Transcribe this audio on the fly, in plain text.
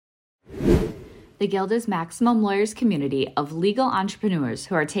The Guild is Maximum Lawyers' community of legal entrepreneurs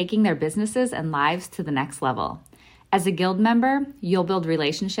who are taking their businesses and lives to the next level. As a Guild member, you'll build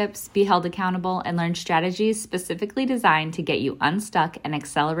relationships, be held accountable, and learn strategies specifically designed to get you unstuck and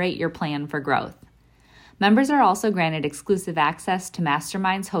accelerate your plan for growth. Members are also granted exclusive access to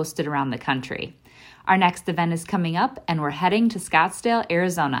masterminds hosted around the country. Our next event is coming up, and we're heading to Scottsdale,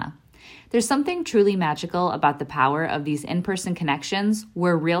 Arizona. There's something truly magical about the power of these in-person connections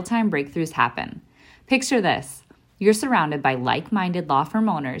where real-time breakthroughs happen. Picture this. You're surrounded by like-minded law firm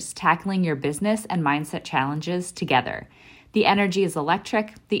owners tackling your business and mindset challenges together. The energy is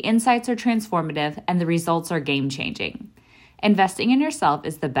electric, the insights are transformative, and the results are game-changing. Investing in yourself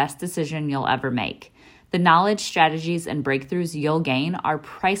is the best decision you'll ever make. The knowledge, strategies, and breakthroughs you'll gain are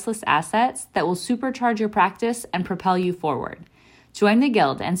priceless assets that will supercharge your practice and propel you forward. Join the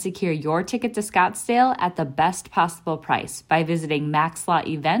Guild and secure your ticket to Scottsdale at the best possible price by visiting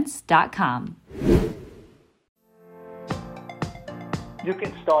maxlawevents.com. You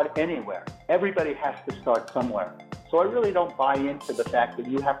can start anywhere. Everybody has to start somewhere. So I really don't buy into the fact that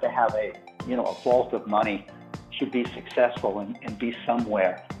you have to have a vault of money to be successful and be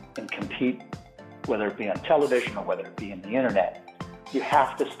somewhere and compete, whether it be on television or whether it be in the internet. You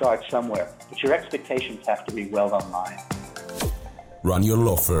have to start somewhere, but your expectations have to be well aligned. Run your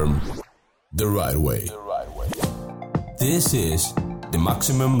law firm the right way. This is the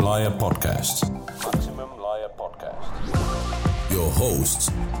Maximum Lawyer Podcast. Your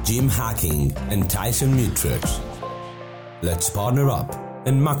hosts, Jim Hacking and Tyson Mutrux. Let's partner up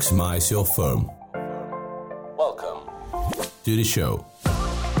and maximize your firm. Welcome to the show.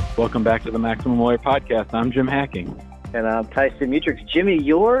 Welcome back to the Maximum Lawyer Podcast. I'm Jim Hacking. And I'm Tyson Mutrux. Jimmy,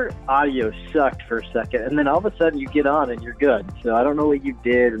 your audio sucked for a second, and then all of a sudden you get on and you're good. So I don't know what you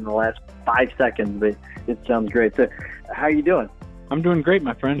did in the last 5 seconds, but it sounds great. So how are you doing? I'm doing great,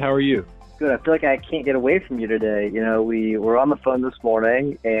 my friend. How are you? Good. I feel like I can't get away from you today. We were on the phone this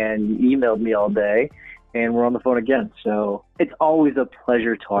morning, and you emailed me all day, and we're on the phone again. So it's always a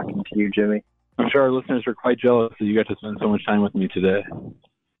pleasure talking to you, Jimmy. I'm sure our listeners are quite jealous that you got to spend so much time with me today.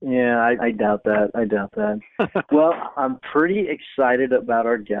 Yeah, I doubt that. Well, I'm pretty excited about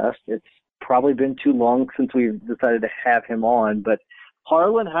our guest. It's probably been too long since we've decided to have him on, but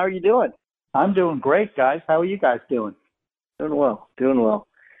Harlan, how are you doing? I'm doing great, guys. How are you guys doing? Doing well.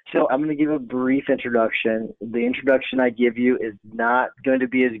 So I'm going to give a brief introduction. The introduction I give you is not going to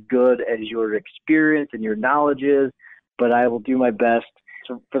be as good as your experience and your knowledge is, but I will do my best.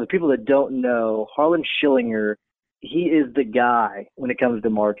 So for the people that don't know, Harlan Schillinger, he is the guy when it comes to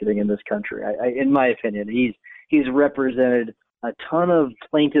marketing in this country. In my opinion, he's represented a ton of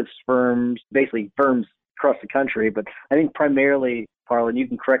plaintiffs' firms, basically firms across the country, but I think primarily, Harlan, you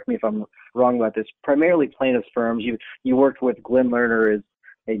can correct me if I'm wrong about this, primarily plaintiffs' firms. You worked with Glenn Lerner as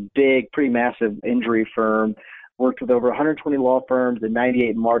a big, pretty massive injury firm, worked with over 120 law firms in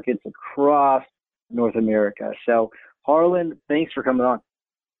 98 markets across North America. So, Harlan, thanks for coming on.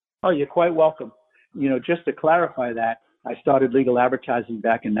 Oh, you're quite welcome. Just to clarify that, I started legal advertising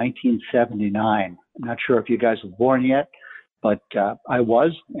back in 1979. I'm not sure if you guys were born yet, but I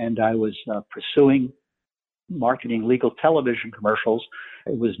was, and I was pursuing marketing legal television commercials.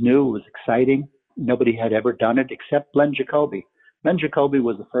 It was new, it was exciting. Nobody had ever done it except Glenn Jacoby. Glenn Jacoby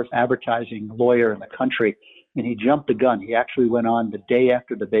was the first advertising lawyer in the country, and he jumped the gun. He actually went on the day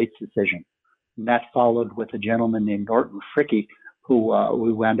after the Bates decision. And that followed with a gentleman named Norton Fricke, who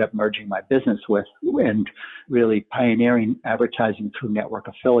we wound up merging my business with and really pioneering advertising through network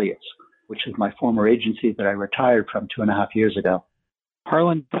affiliates, which is my former agency that I retired from 2.5 years ago.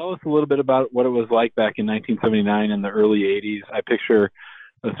 Harlan, tell us a little bit about what it was like back in 1979 and the early 80s. I picture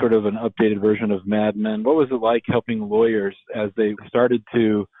a sort of an updated version of Mad Men. What was it like helping lawyers as they started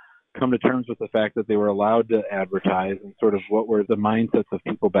to come to terms with the fact that they were allowed to advertise, and sort of what were the mindsets of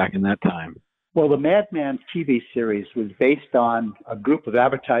people back in that time? Well, the Mad Men TV series was based on a group of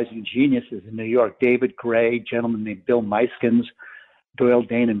advertising geniuses in New York. David Gray, a gentleman named Bill Meiskens, Doyle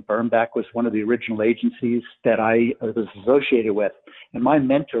Dane and Birnbach was one of the original agencies that I was associated with. And my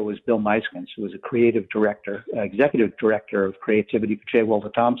mentor was Bill Meiskens, who was a creative director, executive director of creativity for J. Walter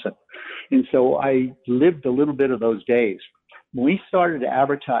Thompson. And so I lived a little bit of those days. When we started to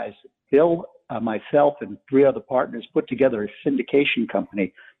advertise, Bill, myself, and 3 other partners put together a syndication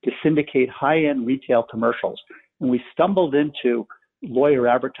company to syndicate high-end retail commercials. And we stumbled into lawyer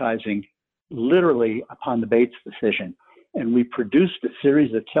advertising literally upon the Bates decision. And we produced a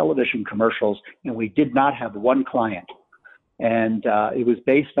series of television commercials, and we did not have one client. And it was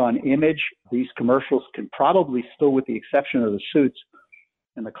based on image. These commercials can probably still, with the exception of the suits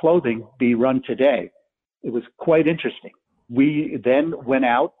and the clothing, be run today. It was quite interesting. We then went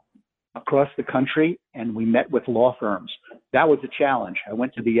out across the country, and we met with law firms. That was a challenge. I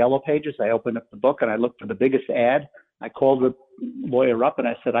went to the Yellow Pages. I opened up the book, and I looked for the biggest ad. I called the lawyer up, and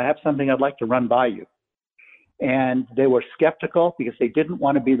I said, I have something I'd like to run by you. And they were skeptical because they didn't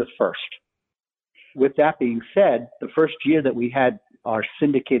want to be the first. With that being said, the first year that we had our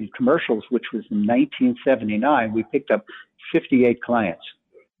syndicated commercials, which was in 1979, we picked up 58 clients,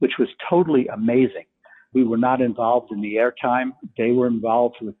 which was totally amazing. We were not involved in the airtime. They were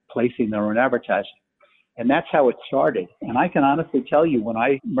involved with placing their own advertising. And that's how it started. And I can honestly tell you, when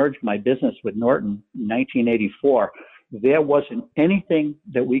I merged my business with Norton in 1984, there wasn't anything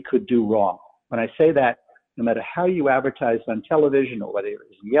that we could do wrong. When I say that, no matter how you advertised on television or whether it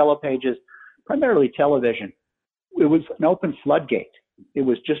was in Yellow Pages, primarily television, it was an open floodgate. It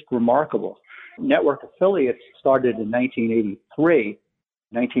was just remarkable. Network affiliates started in 1982,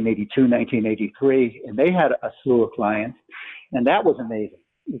 1983, and they had a slew of clients. And that was amazing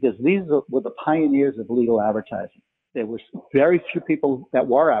because these were the pioneers of legal advertising. There was very few people that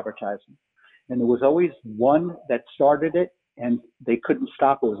were advertising. And there was always one that started it, and they couldn't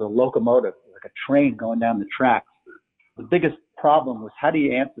stop. It was a locomotive, like a train going down the tracks. The biggest problem was, how do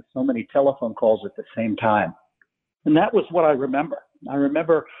you answer so many telephone calls at the same time? And that was what I remember. I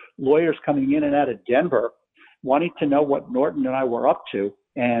remember lawyers coming in and out of Denver wanting to know what Norton and I were up to.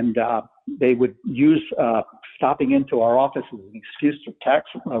 And they would use stopping into our office as an excuse to tax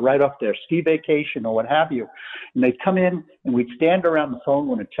write off their ski vacation or what have you. And they'd come in and we'd stand around the phone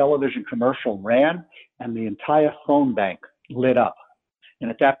when a television commercial ran, and the entire phone bank lit up. And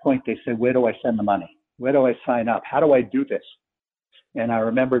at that point, they said, where do I send the money? Where do I sign up? How do I do this? And I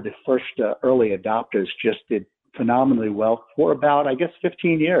remember the first early adopters just did phenomenally well for about,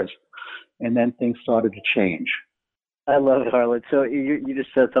 15 years. And then things started to change. I love it, Harlan. So you just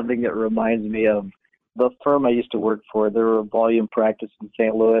said something that reminds me of the firm I used to work for. They were a volume practice in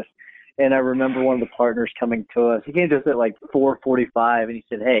St. Louis. And I remember one of the partners coming to us. He came to us at like 4:45, and he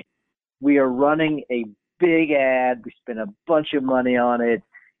said, hey, we are running a big ad. We spent a bunch of money on it.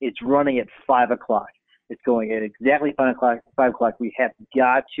 It's running at 5 o'clock. It's going at exactly 5 o'clock. We have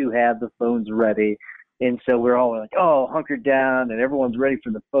got to have the phones ready. And so we're all like, oh, hunkered down, and everyone's ready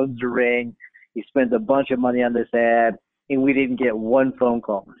for the phones to ring. He spent a bunch of money on this ad, and we didn't get one phone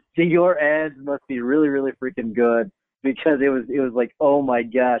call. So your ads must be really, really freaking good, because it was like, oh my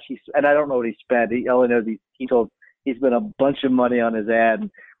gosh. And I don't know what he spent. All I know is he spent a bunch of money on his ad,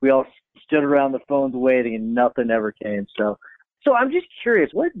 and we all stood around the phones waiting, and nothing ever came. So I'm just curious,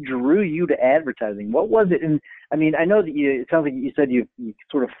 what drew you to advertising? What was it? And I mean, I know that it sounds like you said you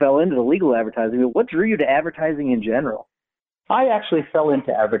sort of fell into the legal advertising, but what drew you to advertising in general? I actually fell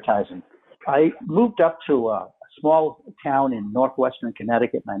into advertising. I moved up to a small town in northwestern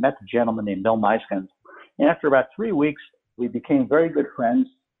Connecticut, and I met a gentleman named Bill Meiskens. And after about 3 weeks, we became very good friends.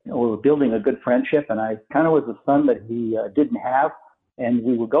 We were building a good friendship, and I kind of was the son that he didn't have. And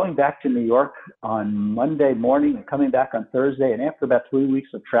we were going back to New York on Monday morning and coming back on Thursday. And after about 3 weeks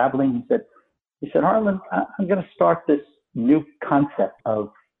of traveling, he said, Harlan, I'm going to start this new concept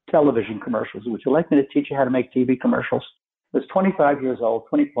of television commercials. Would you like me to teach you how to make TV commercials? I was 25 years old,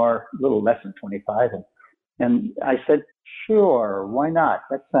 24, a little less than 25. And I said, sure, why not?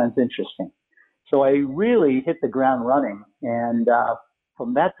 That sounds interesting. So I really hit the ground running. And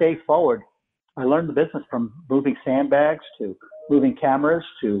from that day forward, I learned the business, from moving sandbags to moving cameras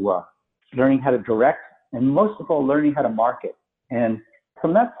to learning how to direct, and most of all, learning how to market. And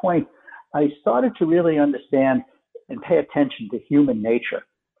from that point, I started to really understand and pay attention to human nature.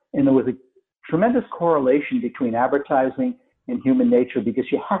 And there was a tremendous correlation between advertising and human nature, because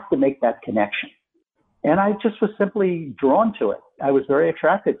you have to make that connection. And I just was simply drawn to it. I was very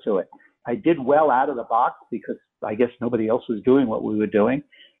attracted to it. I did well out of the box because I guess nobody else was doing what we were doing.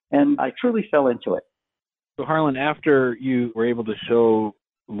 And I truly fell into it. So Harlan, after you were able to show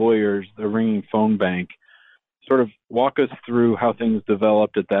lawyers the ringing phone bank, sort of walk us through how things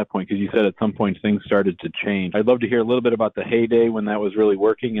developed at that point, because you said at some point things started to change. I'd love to hear a little bit about the heyday when that was really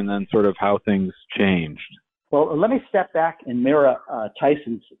working, and then sort of how things changed. Well, let me step back and mirror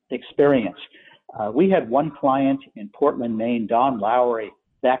Tyson's experience. We had one client in Portland, Maine, Don Lowry,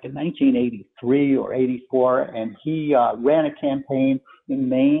 back in 1983 or 84, and he ran a campaign in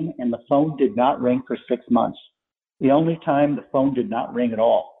Maine, and the phone did not ring for 6 months. The only time the phone did not ring at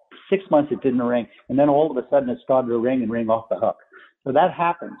all. 6 months it didn't ring, and then all of a sudden it started to ring and ring off the hook. So that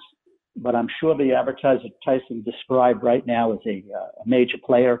happens, but I'm sure the advertiser Tyson described right now as a major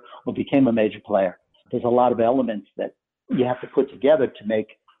player, or became a major player. There's a lot of elements that you have to put together to make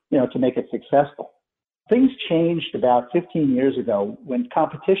it successful. Things changed about 15 years ago when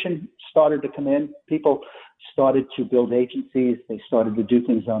competition started to come in. People started to build agencies. They started to do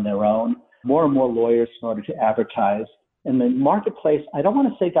things on their own. More and more lawyers started to advertise. And the marketplace, I don't want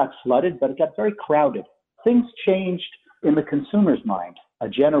to say got flooded, but it got very crowded. Things changed in the consumer's mind. A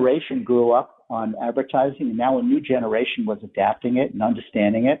generation grew up on advertising, and now a new generation was adapting it and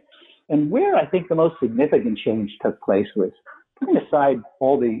understanding it. And where I think the most significant change took place was putting aside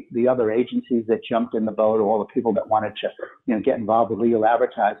all the other agencies that jumped in the boat, or all the people that wanted to get involved with legal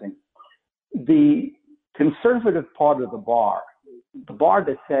advertising. The conservative part of the bar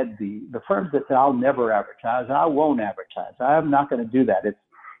that said, the firms that said, I'll never advertise, I won't advertise, I'm not going to do that.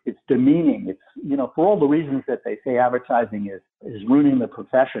 It's demeaning. It's, for all the reasons that they say advertising is ruining the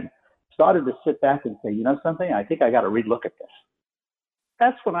profession, started to sit back and say, something, I think I got to relook at this.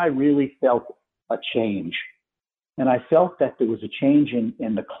 That's when I really felt a change. And I felt that there was a change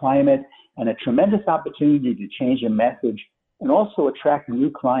in the climate and a tremendous opportunity to change a message and also attract new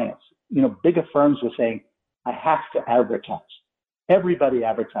clients. Bigger firms were saying, I have to advertise. Everybody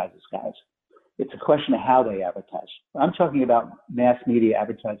advertises, guys. It's a question of how they advertise. I'm talking about mass media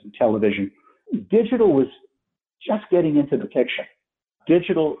advertising, television. Digital was just getting into the picture.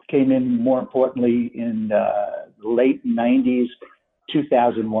 Digital came in, more importantly, in the late 90s,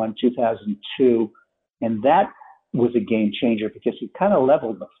 2001, 2002, and that was a game changer because it kind of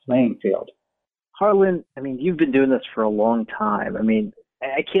leveled the playing field. Harlan, you've been doing this for a long time.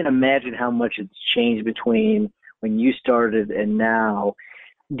 I can't imagine how much it's changed between when you started and now.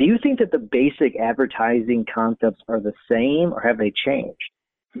 Do you think that the basic advertising concepts are the same, or have they changed?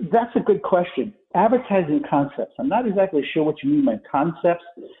 That's a good question. Advertising concepts. I'm not exactly sure what you mean by concepts.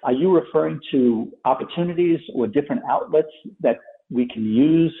 Are you referring to opportunities or different outlets that we can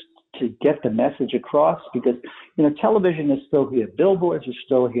use to get the message across? Because, television is still here. Billboards are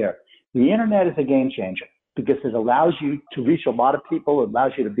still here. The internet is a game changer because it allows you to reach a lot of people. It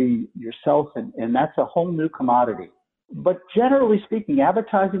allows you to be yourself, and that's a whole new commodity. But generally speaking,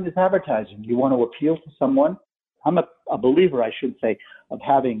 advertising is advertising. You want to appeal to someone. I'm a believer, I should say, of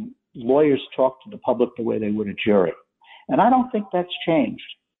having lawyers talk to the public the way they would a jury. And I don't think that's changed.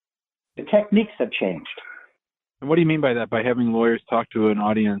 The techniques have changed. And what do you mean by that, by having lawyers talk to an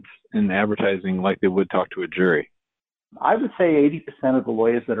audience in advertising like they would talk to a jury? I would say 80% of the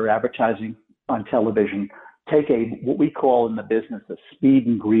lawyers that are advertising on television take what we call in the business a speed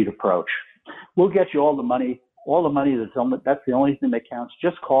and greed approach. We'll get you all the money that's the only thing that counts.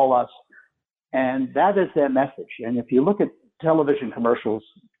 Just call us. And that is their message. And if you look at television commercials,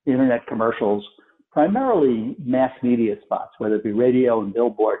 internet commercials, primarily mass media spots, whether it be radio and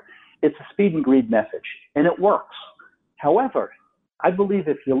billboard, it's a speed and greed message, and it works. However, I believe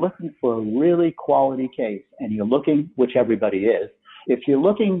if you're looking for a really quality case, and you're looking, which everybody is, if you're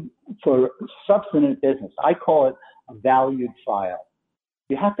looking for substantive business, I call it a valued file.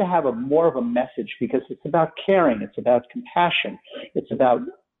 You have to have more of a message because it's about caring, it's about compassion, it's about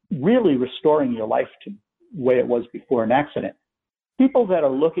really restoring your life to the way it was before an accident. People that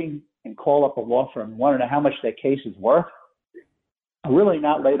are looking and call up a law firm and want to know how much their case is worth are really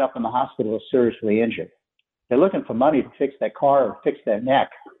not laid up in the hospital or seriously injured. They're looking for money to fix their car or fix their neck,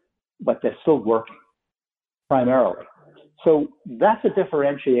 but they're still working primarily. So that's a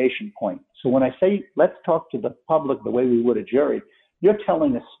differentiation point. So when I say let's talk to the public the way we would a jury, you're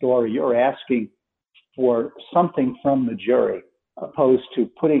telling a story, you're asking for something from the jury, opposed to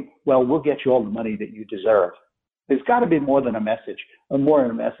we'll get you all the money that you deserve. There's got to be more than a message, or more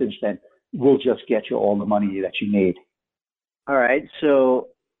than a message than we'll just get you all the money that you need. All right. So,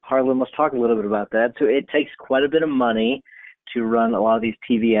 Harlan, let's talk a little bit about that. So it takes quite a bit of money to run a lot of these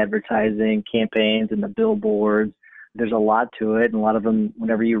TV advertising campaigns and the billboards. There's a lot to it, and a lot of them,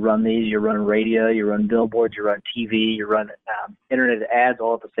 whenever you run these, you run radio, you run billboards, you run TV, you run internet ads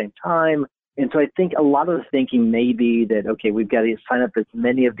all at the same time. And so I think a lot of the thinking may be that, okay, we've got to sign up as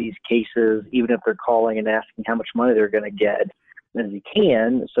many of these cases, even if they're calling and asking how much money they're going to get, as you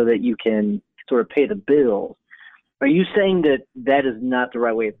can, so that you can sort of pay the bills. Are you saying that that is not the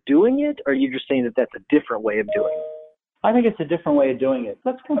right way of doing it, or are you just saying that that's a different way of doing it? I think it's a different way of doing it.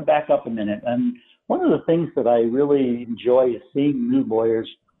 Let's kind of back up a minute. And one of the things that I really enjoy is seeing new lawyers,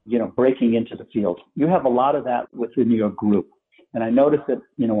 breaking into the field. You have a lot of that within your group. And I noticed it,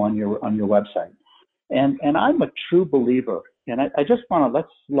 on your website. And I'm a true believer, and I just want to,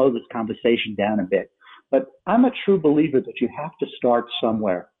 let's slow this conversation down a bit. But I'm a true believer that you have to start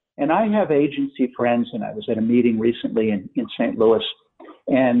somewhere. And I have agency friends, and I was at a meeting recently in St. Louis,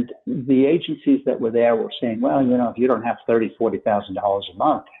 and the agencies that were there were saying, well, if you don't have $30,000, $40,000 a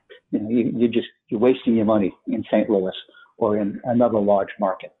month, you're wasting your money in St. Louis or in another large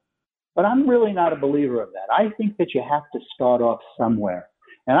market. But I'm really not a believer of that. I think that you have to start off somewhere.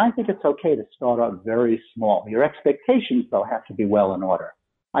 And I think it's okay to start off very small. Your expectations, though, have to be well in order.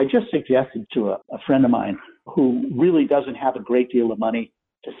 I just suggested to a friend of mine who really doesn't have a great deal of money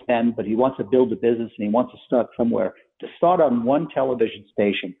to spend, but he wants to build a business and he wants to start somewhere, to start on one television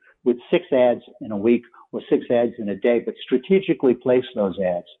station with 6 ads in a week or 6 ads in a day, but strategically place those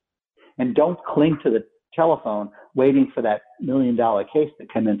ads. And don't cling to the telephone waiting for that $1 million case to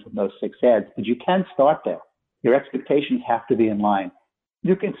come in from those 6 ads, but you can start there. Your expectations have to be in line.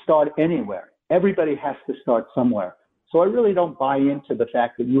 You can start anywhere. Everybody has to start somewhere. So I really don't buy into the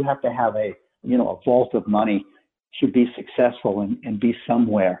fact that you have to have a vault of money to be successful and be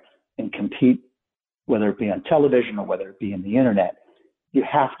somewhere and compete, whether it be on television or whether it be in the internet. You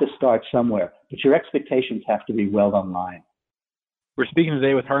have to start somewhere, but your expectations have to be well in line. We're speaking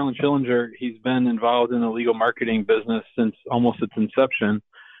today with Harlan Schillinger. He's been involved in the legal marketing business since almost its inception.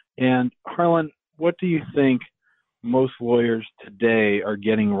 And Harlan, what do you think most lawyers today are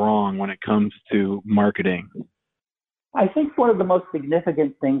getting wrong when it comes to marketing? I think one of the most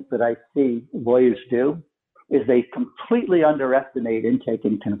significant things that I see lawyers do is they completely underestimate intake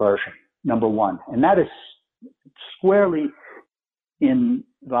and conversion, number one. And that is squarely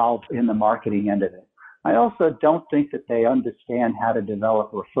involved in the marketing end of it. I also don't think that they understand how to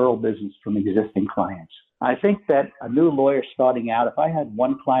develop referral business from existing clients. I think that a new lawyer starting out, if I had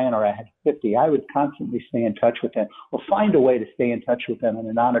one client or I had 50, I would constantly stay in touch with them or find a way to stay in touch with them in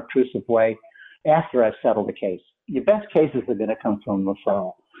a non-obtrusive way after I've settled the case. Your best cases are going to come from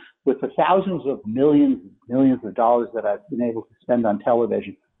referral. With the thousands of millions of dollars that I've been able to spend on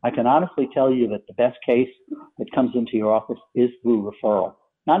television, I can honestly tell you that the best case that comes into your office is through referral.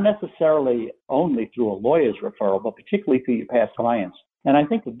 Not necessarily only through a lawyer's referral, but particularly through your past clients. And I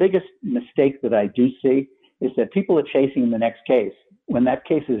think the biggest mistake that I do see is that people are chasing the next case when that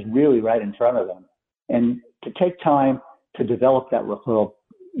case is really right in front of them. And to take time to develop that referral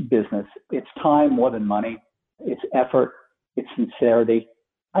business, it's time more than money, it's effort, it's sincerity.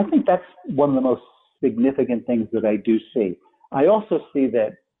 I think that's one of the most significant things that I do see. I also see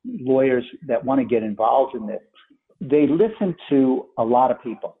that lawyers that want to get involved in this, they listen to a lot of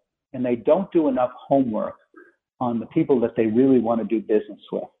people and they don't do enough homework on the people that they really want to do business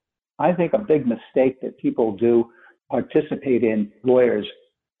with. I think a big mistake that people do participate in, lawyers,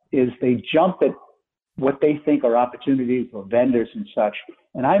 is they jump at what they think are opportunities or vendors and such.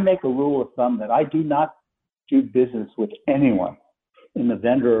 And I make a rule of thumb that I do not do business with anyone in the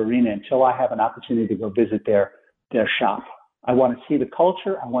vendor arena until I have an opportunity to go visit their shop. I want to see the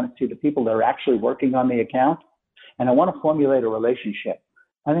culture. I want to see the people that are actually working on the account. And I want to formulate a relationship.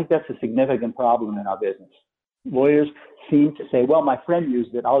 I think that's a significant problem in our business. Lawyers seem to say, well, my friend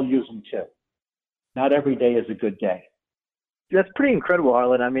used it, I'll use them too. Not every day is a good day. That's pretty incredible,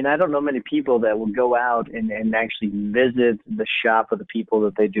 Harlan. I mean, I don't know many people that will go out and actually visit the shop of the people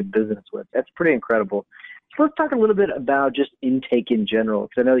that they do business with. That's pretty incredible. So let's talk a little bit about just intake in general,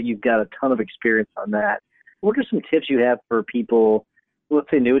 because I know that you've got a ton of experience on that. What are some tips you have for people, let's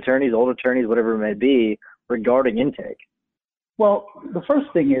say new attorneys, old attorneys, whatever it may be, regarding intake? Well, the first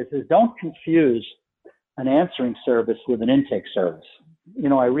thing is don't confuse an answering service with an intake service.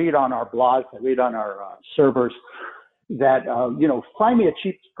 I read on our blogs, I read on our servers that, find me a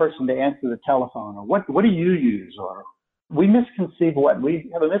cheap person to answer the telephone, or what do you use? Or we have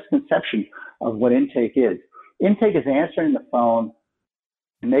a misconception of what intake is. Intake is answering the phone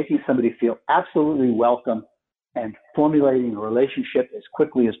and making somebody feel absolutely welcome and formulating a relationship as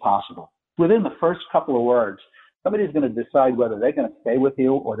quickly as possible. Within the first couple of words, somebody's going to decide whether they're going to stay with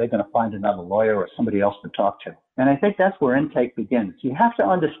you or they're going to find another lawyer or somebody else to talk to. And I think that's where intake begins. You have to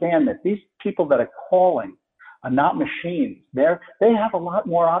understand that these people that are calling are not machines. They have a lot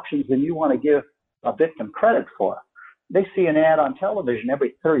more options than you want to give a victim credit for. They see an ad on television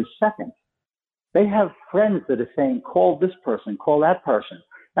every 30 seconds. They have friends that are saying, call this person, call that person.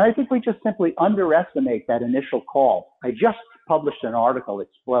 And I think we just simply underestimate that initial call. I just published an article. It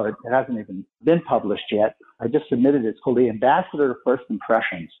hasn't even been published yet. I just submitted it. It's called The Ambassador of First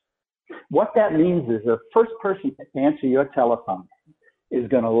Impressions. What that means is the first person to answer your telephone is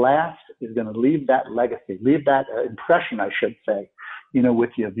going to last, is going to leave that legacy, leave that impression, I should say,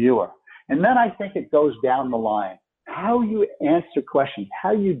 with your viewer. And then I think it goes down the line. How you answer questions,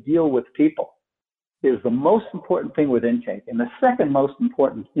 how you deal with people is the most important thing with intake. And the second most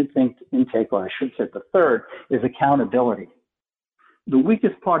important intake, or I should say the third, is accountability. The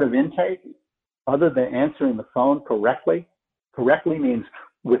weakest part of intake, other than answering the phone correctly means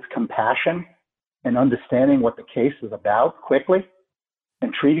with compassion and understanding what the case is about quickly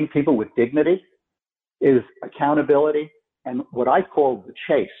and treating people with dignity, is accountability and what I call the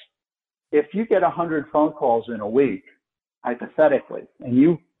chase. if you get 100 phone calls in a week, hypothetically, and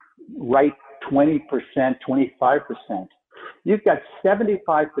you write 20%, 25%, you've got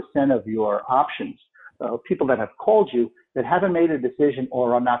 75% of your options, people that have called you that haven't made a decision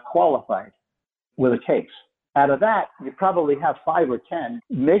or are not qualified with a case. Out of that, you probably have 5 or 10.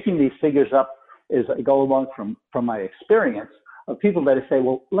 Making these figures up as I go along from my experience of people that say,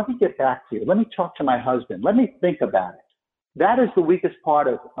 well, let me get back to you. Let me talk to my husband. Let me think about it. That is the weakest part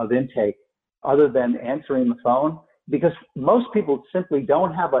of intake other than answering the phone, because most people simply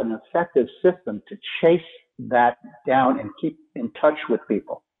don't have an effective system to chase that down and keep in touch with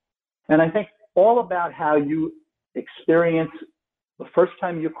people. And I think all about how you experience the first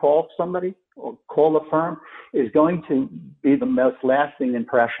time you call somebody or call a firm is going to be the most lasting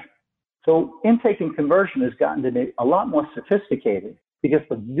impression. So intake and conversion has gotten to be a lot more sophisticated because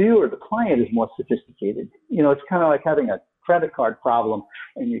the viewer, the client, is more sophisticated. You know, it's kind of like having a credit card problem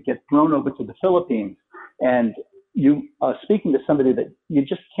and you get thrown over to the Philippines and you are speaking to somebody that you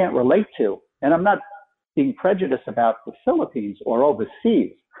just can't relate to. And I'm not being prejudiced about the Philippines or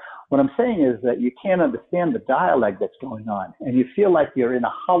overseas. What I'm saying is that you can't understand the dialogue that's going on and you feel like you're in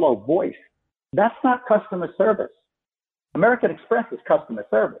a hollow voice. That's not customer service. American Express is customer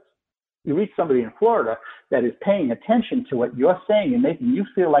service. You reach somebody in Florida that is paying attention to what you're saying and making you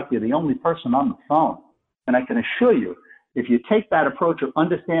feel like you're the only person on the phone. And I can assure you, if you take that approach of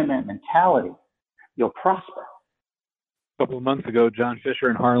understand that mentality, you'll prosper. A couple of months ago, John Fisher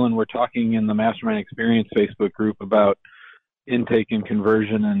and Harlan were talking in the Mastermind Experience Facebook group about intake and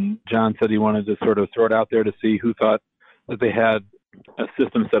conversion, and John said he wanted to sort of throw it out there to see who thought that they had a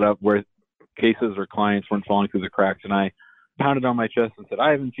system set up where cases or clients weren't falling through the cracks. And I pounded on my chest and said,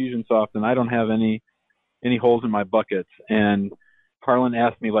 I have Infusionsoft and I don't have any holes in my buckets. And Harlan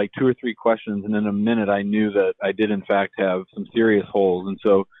asked me like 2 or 3 questions, and in a minute I knew that I did in fact have some serious holes. And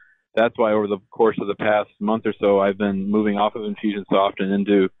so that's why over the course of the past month or so, I've been moving off of Infusionsoft and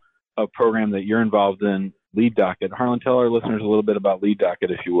into a program that you're involved in, Lead Docket. Harlan, tell our listeners a little bit about Lead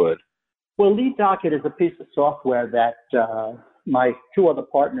Docket, if you would. Well, Lead Docket is a piece of software that my 2 other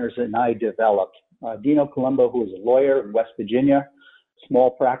partners and I developed. Dino Colombo, who is a lawyer in West Virginia,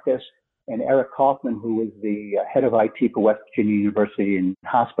 small practice, and Eric Kaufman, who is the head of IT for West Virginia University and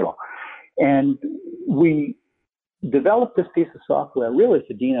Hospital. And we developed this piece of software really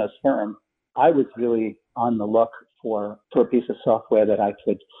for Dino's firm. I was really on the look for a piece of software that I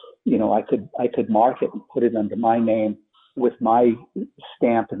could market and put it under my name with my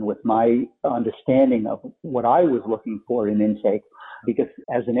stamp and with my understanding of what I was looking for in intake. Because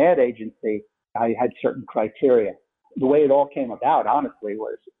as an ad agency, I had certain criteria. The way it all came about, honestly,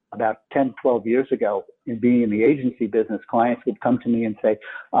 was about 10, 12 years ago, in being in the agency business, clients would come to me and say,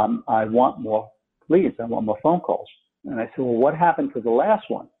 I want more leads, I want more phone calls. And I said, well, what happened to the last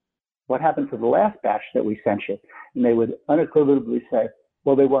one? What happened to the last batch that we sent you? And they would unequivocally say,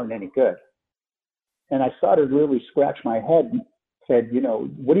 well, they weren't any good. And I started to really scratch my head and said,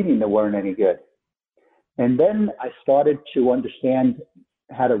 what do you mean they weren't any good? And then I started to understand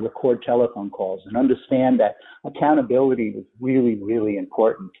how to record telephone calls and understand that accountability was really, really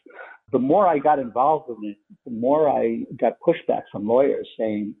important. The more I got involved in it, the more I got pushback from lawyers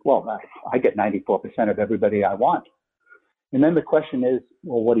saying, well, I get 94% of everybody I want. And then the question is,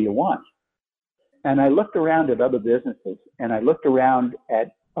 well, what do you want? And I looked around at other businesses and I looked around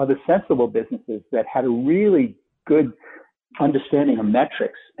at other sensible businesses that had a really good understanding of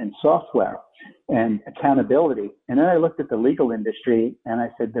metrics and software and accountability. And then I looked at the legal industry and I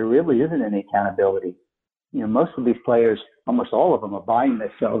said, there really isn't any accountability. Most of these players, almost all of them, are buying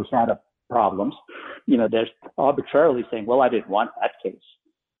themselves out of problems. They're arbitrarily saying, well, I didn't want that case.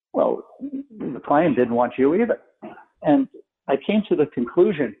 Well, the client didn't want you either. And I came to the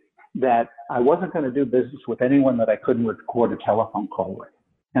conclusion that I wasn't going to do business with anyone that I couldn't record a telephone call with.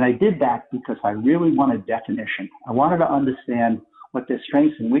 And I did that because I really wanted definition. I wanted to understand what their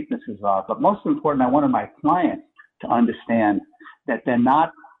strengths and weaknesses are. But most important, I wanted my clients to understand that they're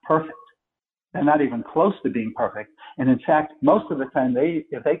not perfect. They're not even close to being perfect. And in fact, most of the time,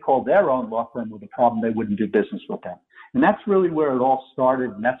 if they called their own law firm with a problem, they wouldn't do business with them. And that's really where it all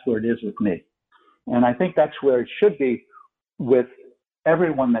started, and that's where it is with me. And I think that's where it should be with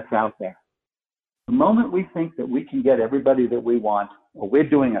everyone that's out there. The moment we think that we can get everybody that we want, or we're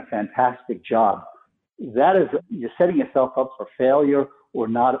doing a fantastic job, that is, you're setting yourself up for failure or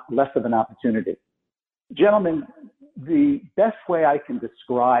not less of an opportunity. Gentlemen, the best way I can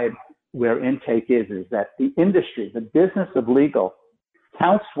describe where intake is that the industry, the business of legal,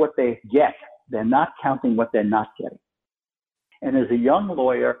 counts what they get. They're not counting what they're not getting. And as a young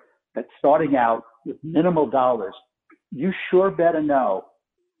lawyer that's starting out with minimal dollars, you sure better know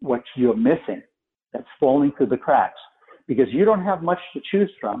what you're missing that's falling through the cracks, because you don't have much to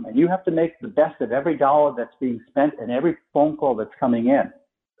choose from, and you have to make the best of every dollar that's being spent and every phone call that's coming in.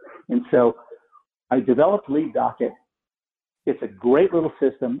 And so I developed Lead Docket. It's a great little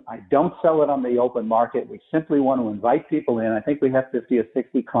system. I don't sell it on the open market. We simply want to invite people in. I think we have 50 or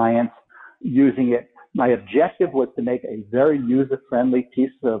 60 clients using it. My objective was to make a very user-friendly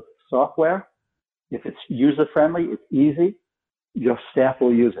piece of software. If it's user-friendly, it's easy, your staff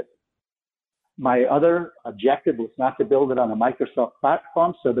will use it. My other objective was not to build it on a Microsoft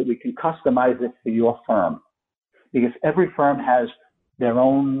platform so that we can customize it for your firm, because every firm has their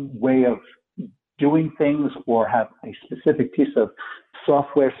own way of doing things or have a specific piece of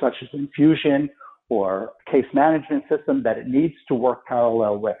software such as Infusion or case management system that it needs to work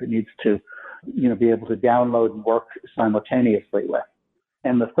parallel with. It needs to, be able to download and work simultaneously with.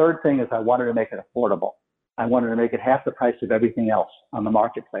 And the third thing is I wanted to make it affordable. I wanted to make it half the price of everything else on the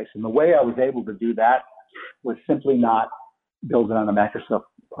marketplace. And the way I was able to do that was simply not build it on a Microsoft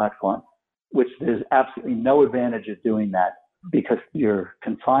platform, which there's absolutely no advantage of doing that because you're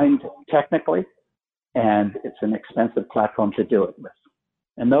confined technically and it's an expensive platform to do it with.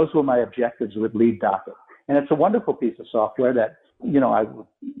 And those were my objectives with Lead Docket. And it's a wonderful piece of software that, I would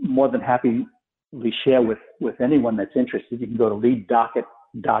more than happily share with anyone that's interested. You can go to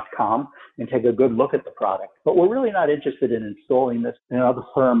leaddocket.com and take a good look at the product. But we're really not interested in installing this in other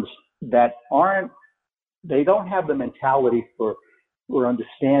firms that they don't have the mentality for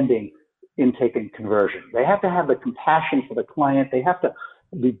understanding intake and conversion. They have to have the compassion for the client. They have to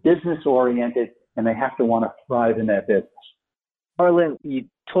be business oriented, and they have to want to thrive in their business. Harlan, you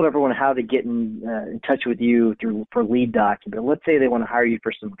told everyone how to get in touch with you for Lead Docket, but let's say they want to hire you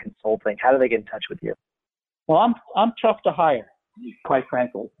for some consulting. How do they get in touch with you? Well, I'm tough to hire, quite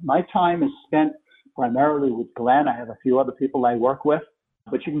frankly. My time is spent primarily with Glenn. I have a few other people I work with,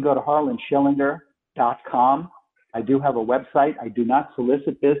 but you can go to harlanschillinger.com. I do have a website. I do not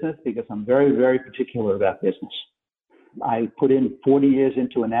solicit business because I'm very, very particular about business. I put in 40 years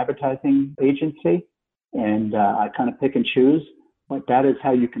into an advertising agency, and I kind of pick and choose. But that is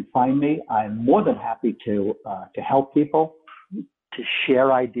how you can find me. I'm more than happy to help people, to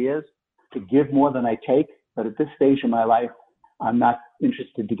share ideas, to give more than I take. But at this stage in my life, I'm not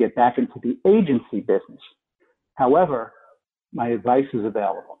interested to get back into the agency business. However, my advice is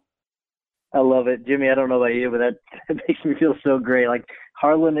available. I love it. Jimmy, I don't know about you, but that makes me feel so great. Like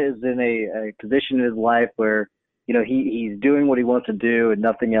Harlan is in a position in his life where, he's doing what he wants to do and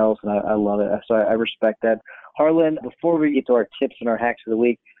nothing else. And I love it. So I respect that. Harlan, before we get to our tips and our hacks of the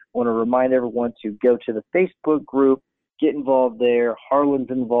week, I want to remind everyone to go to the Facebook group, get involved there. Harlan's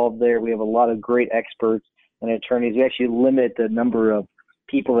involved there. We have a lot of great experts and attorneys. We actually limit the number of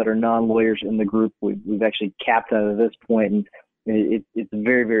people that are non-lawyers in the group. We've actually capped that at this point, and it's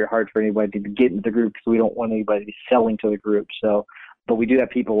very, very hard for anybody to get into the group because we don't want anybody to be selling to the group. But we do have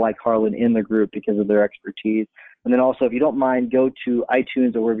people like Harlan in the group because of their expertise. And then also, if you don't mind, go to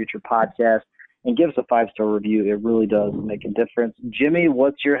iTunes or wherever you get your podcast and give us a 5-star review. It really does make a difference. Jimmy,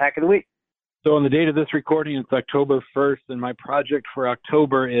 what's your hack of the week? So on the date of this recording, it's October 1st, and my project for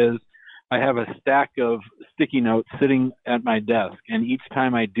October is I have a stack of sticky notes sitting at my desk, and each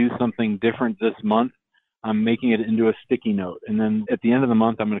time I do something different this month, I'm making it into a sticky note. And then at the end of the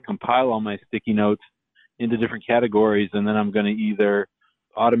month, I'm going to compile all my sticky notes into different categories, and then I'm going to either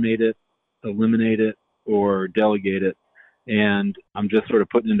automate it, eliminate it, or delegate it. And I'm just sort of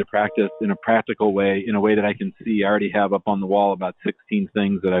putting into practice in a practical way, in a way that I can see. I already have up on the wall about 16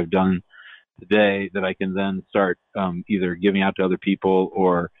 things that I've done today that I can then start either giving out to other people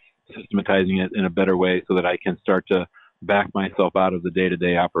or systematizing it in a better way so that I can start to back myself out of the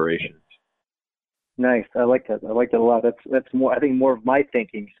day-to-day operations. Nice. I like that. I like that a lot. That's more, I think, more of my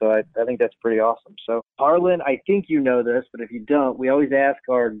thinking. So I think that's pretty awesome. So Harlan, I think you know this, but if you don't, we always ask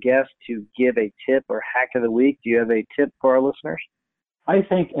our guests to give a tip or hack of the week. Do you have a tip for our listeners? I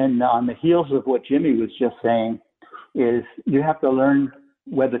think, and on the heels of what Jimmy was just saying, is you have to learn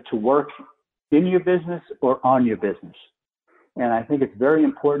whether to work in your business or on your business. And I think it's very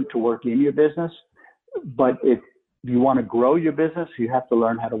important to work in your business, but if you want to grow your business, you have to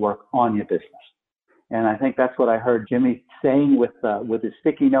learn how to work on your business. And I think that's what I heard Jimmy saying with his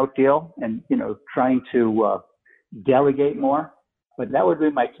sticky note deal and, trying to delegate more. But that would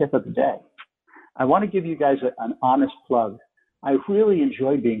be my tip of the day. I want to give you guys an honest plug. I really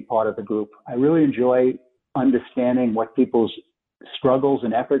enjoy being part of the group. I really enjoy understanding what people's struggles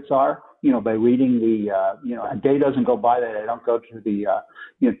and efforts are, by reading a day doesn't go by that I don't go to the,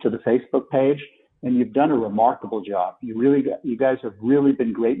 to the Facebook page. And you've done a remarkable job. You guys have really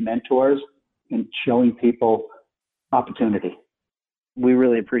been great mentors in showing people opportunity. We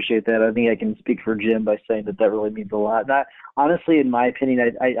really appreciate that. I think I can speak for Jim by saying that really means a lot. And honestly, in my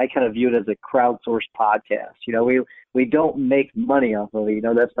opinion, I kind of view it as a crowdsourced podcast. We don't make money off of it.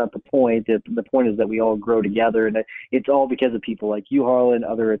 That's not the point. The point is that we all grow together, and it's all because of people like you, Harlan,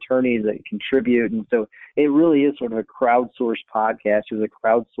 other attorneys that contribute. And so it really is sort of a crowdsourced podcast. It was a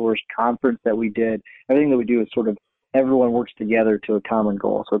crowdsourced conference that we did. Everything that we do is sort of everyone works together to a common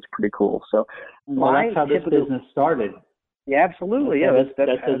goal. So it's pretty cool. So that's how this business started. Yeah, absolutely.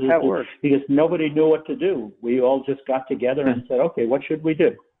 That's how it works. Because nobody knew what to do. We all just got together and said, okay, what should we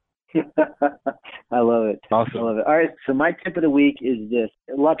do? I love it. Awesome. I love it. All right, so my tip of the week is this.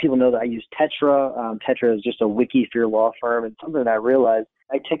 A lot of people know that I use Tetra. Tetra is just a wiki for your law firm, and something that I realized,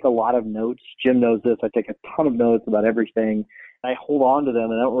 I take a lot of notes. Jim knows this. I take a ton of notes about everything. I hold on to them,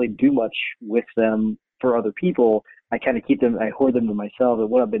 and I don't really do much with them for other people. I kind of keep them, I hoard them to myself, and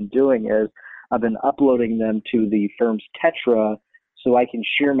what I've been doing is I've been uploading them to the firm's Tetra so I can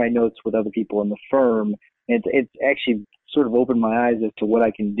share my notes with other people in the firm. And it's actually sort of opened my eyes as to what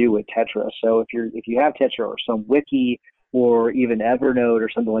I can do with Tetra. So if you have Tetra or some wiki or even Evernote or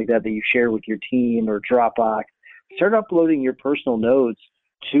something like that you share with your team or Dropbox, start uploading your personal notes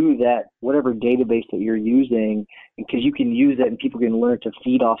to that whatever database that you're using, because you can use that and people can learn to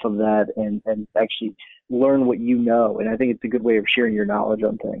feed off of that and actually learn what you know. And I think it's a good way of sharing your knowledge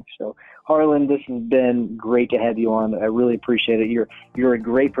on things. So Harlan, this has been great to have you on. I really appreciate it. You're a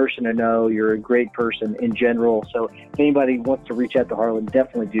great person to know. You're a great person in general. So if anybody wants to reach out to Harlan,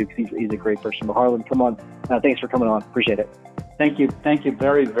 definitely do, because he's a great person. But Harlan, come on. Thanks for coming on. Appreciate it. Thank you. Thank you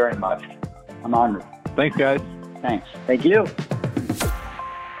very, very much. I'm honored. Thanks, guys. Thanks. Thank you.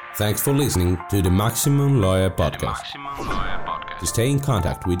 Thanks for listening to the Maximum Lawyer Podcast. To stay in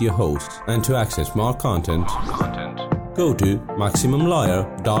contact with your hosts and to access more content, go to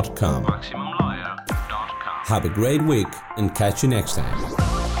MaximumLawyer.com. Have a great week and catch you next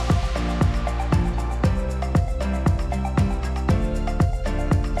time.